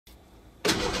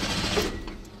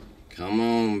Come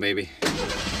on, baby.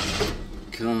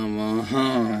 Come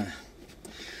on.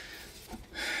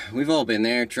 We've all been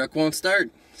there. Truck won't start.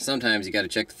 Sometimes you gotta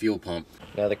check the fuel pump.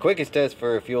 Now the quickest test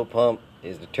for a fuel pump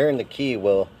is to turn the key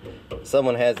while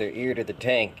someone has their ear to the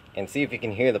tank and see if you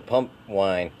can hear the pump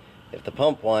whine. If the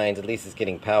pump whines, at least it's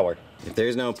getting power. If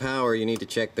there's no power, you need to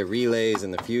check the relays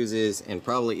and the fuses and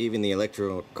probably even the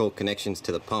electrical connections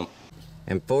to the pump.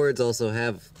 And Fords also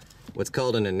have what's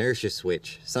called an inertia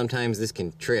switch. Sometimes this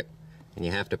can trip and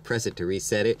you have to press it to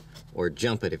reset it or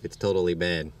jump it if it's totally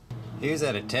bad. Here's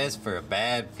how to test for a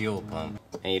bad fuel pump.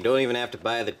 And you don't even have to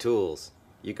buy the tools.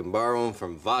 You can borrow them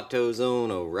from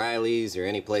AutoZone, O'Reilly's, or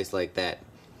any place like that.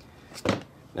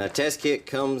 Now, the test kit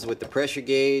comes with the pressure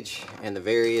gauge and the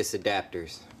various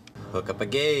adapters. Hook up a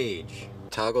gauge,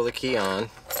 toggle the key on,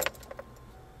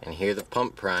 and hear the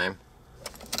pump prime,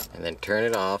 and then turn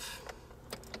it off.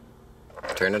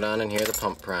 Turn it on and hear the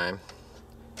pump prime.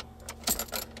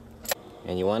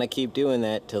 And you want to keep doing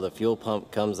that till the fuel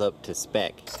pump comes up to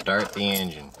spec. Start the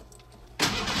engine.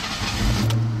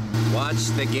 Watch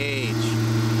the gauge.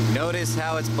 Notice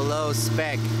how it's below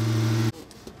spec.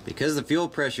 Because the fuel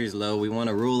pressure is low, we want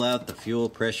to rule out the fuel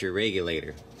pressure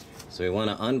regulator. So we want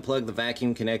to unplug the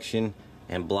vacuum connection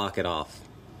and block it off.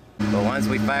 But once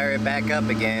we fire it back up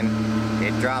again,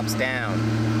 it drops down.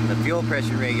 The fuel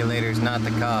pressure regulator is not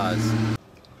the cause.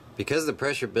 Because the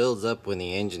pressure builds up when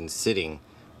the engine's sitting,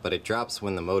 but it drops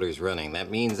when the motor's running, that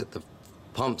means that the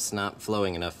pump's not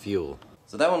flowing enough fuel.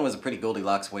 So that one was a pretty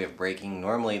Goldilocks way of braking.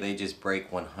 Normally they just brake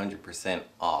 100%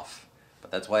 off. But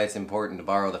that's why it's important to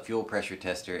borrow the fuel pressure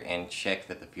tester and check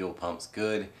that the fuel pump's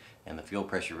good and the fuel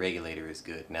pressure regulator is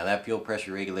good. Now that fuel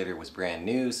pressure regulator was brand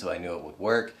new, so I knew it would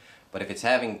work. But if it's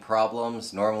having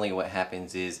problems, normally what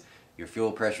happens is your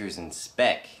fuel pressure's in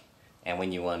spec, and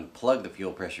when you unplug the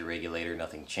fuel pressure regulator,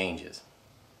 nothing changes.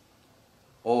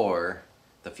 Or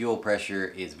the fuel pressure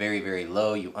is very, very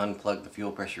low, you unplug the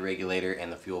fuel pressure regulator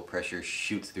and the fuel pressure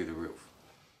shoots through the roof.